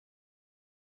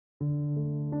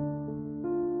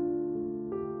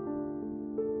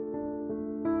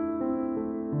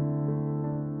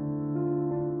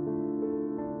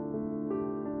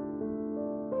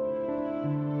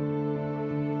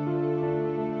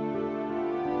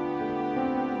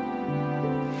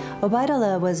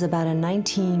Obaidullah was about a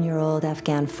 19-year-old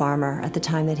Afghan farmer at the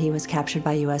time that he was captured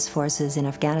by U.S. forces in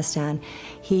Afghanistan.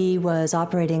 He was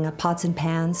operating a pots and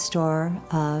pans store,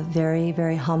 very,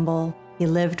 very humble. He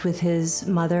lived with his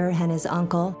mother and his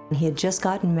uncle. He had just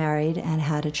gotten married and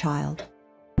had a child.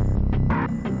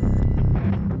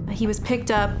 He was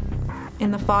picked up in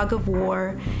the fog of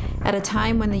war at a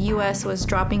time when the U.S. was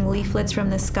dropping leaflets from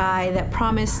the sky that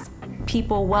promised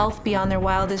people wealth beyond their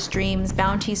wildest dreams,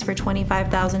 bounties for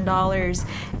 $25,000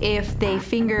 if they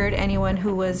fingered anyone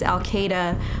who was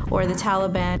Al-Qaeda or the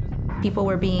Taliban. People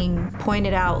were being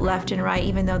pointed out left and right,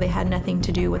 even though they had nothing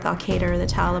to do with Al-Qaeda or the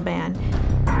Taliban.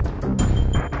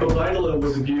 Obaidullah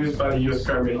was abused by the U.S.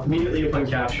 government immediately upon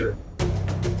capture.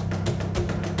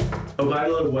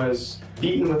 Obaidullah was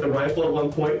beaten with a rifle at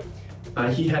one point.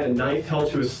 He had a knife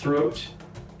held to his throat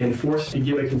and forced to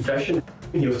give a confession.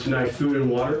 He was denied food and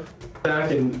water.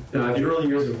 Back in the early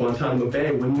years of Guantanamo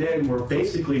Bay, when men were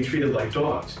basically treated like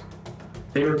dogs,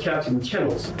 they were kept in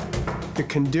kennels. The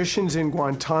conditions in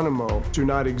Guantanamo do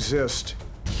not exist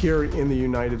here in the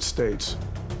United States.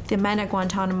 The men at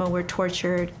Guantanamo were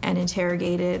tortured and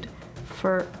interrogated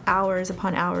for hours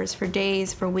upon hours, for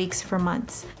days, for weeks, for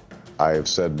months. I have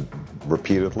said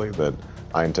repeatedly that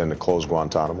I intend to close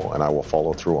Guantanamo, and I will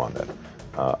follow through on that.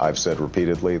 I've said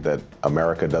repeatedly that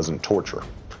America doesn't torture,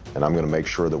 and I'm going to make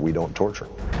sure that we don't torture.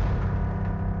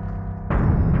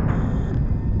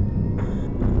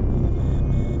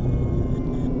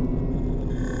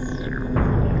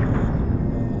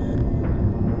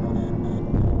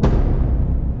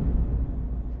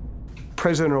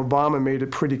 President Obama made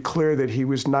it pretty clear that he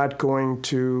was not going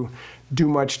to do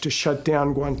much to shut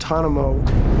down Guantanamo.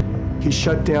 He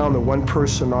shut down the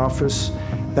one-person office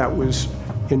that was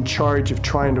in charge of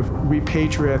trying to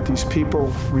repatriate these people,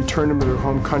 return them to their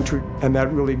home country, and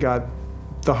that really got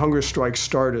the hunger strike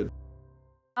started.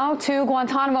 Now to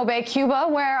Guantanamo Bay, Cuba,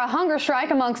 where a hunger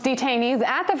strike amongst detainees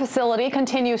at the facility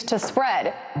continues to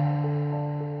spread.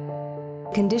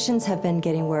 Conditions have been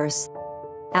getting worse.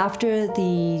 After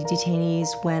the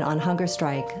detainees went on hunger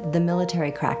strike, the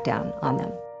military cracked down on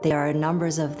them. There are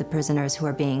numbers of the prisoners who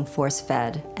are being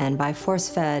force-fed, and by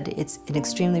force-fed, it's an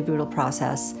extremely brutal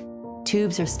process.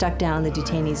 Tubes are stuck down the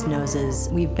detainees' noses.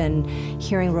 We've been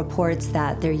hearing reports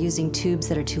that they're using tubes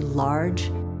that are too large.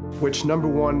 Which, number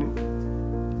one,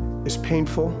 is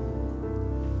painful,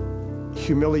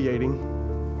 humiliating,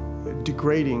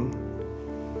 degrading,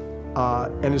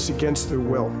 and is against their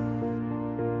will.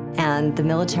 And the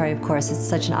military, of course, it's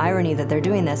such an irony that they're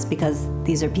doing this because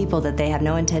these are people that they have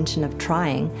no intention of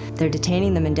trying. They're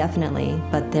detaining them indefinitely,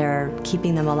 but they're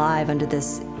keeping them alive under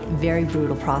this very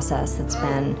brutal process that's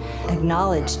been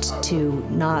acknowledged to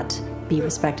not be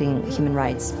respecting human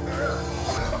rights.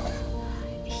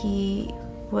 He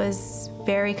was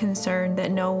very concerned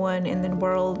that no one in the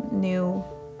world knew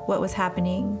what was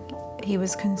happening. He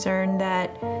was concerned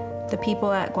that the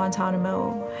people at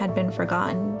Guantanamo had been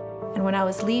forgotten. And when I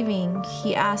was leaving,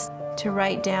 he asked to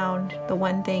write down the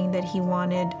one thing that he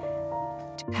wanted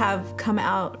to have come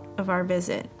out of our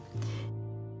visit.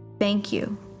 Thank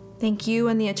you. Thank you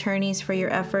and the attorneys for your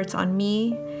efforts on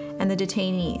me and the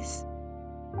detainees.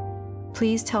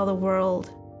 Please tell the world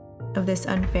of this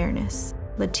unfairness.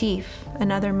 Latif,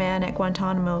 another man at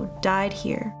Guantanamo, died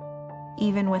here,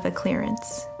 even with a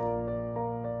clearance.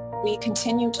 We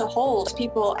continue to hold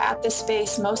people at this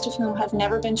space, most of whom have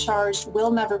never been charged,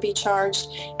 will never be charged,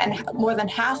 and more than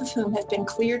half of whom have been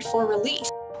cleared for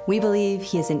release. We believe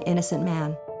he is an innocent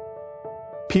man.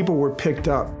 People were picked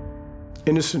up,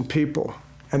 innocent people,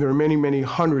 and there are many, many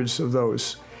hundreds of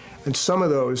those. And some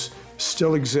of those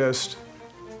still exist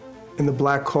in the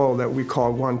black hole that we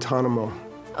call Guantanamo.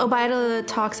 Obaidullah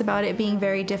talks about it being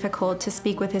very difficult to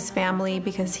speak with his family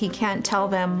because he can't tell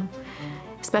them,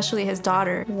 especially his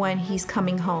daughter, when he's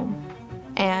coming home.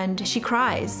 And she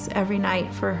cries every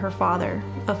night for her father,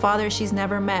 a father she's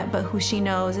never met but who she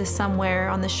knows is somewhere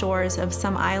on the shores of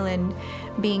some island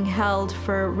being held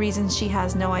for reasons she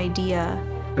has no idea.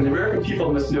 And the American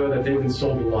people must know that they've been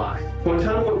sold a lie.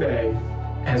 Guantanamo Bay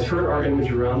has hurt our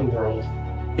image around the world,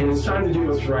 and it's time to do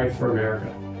what's right for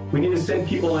America. We need to send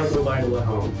people like Obaidullah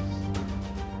home.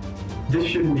 This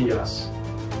shouldn't be us.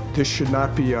 This should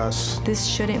not be us. This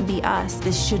shouldn't be us.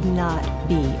 This should not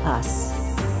be us.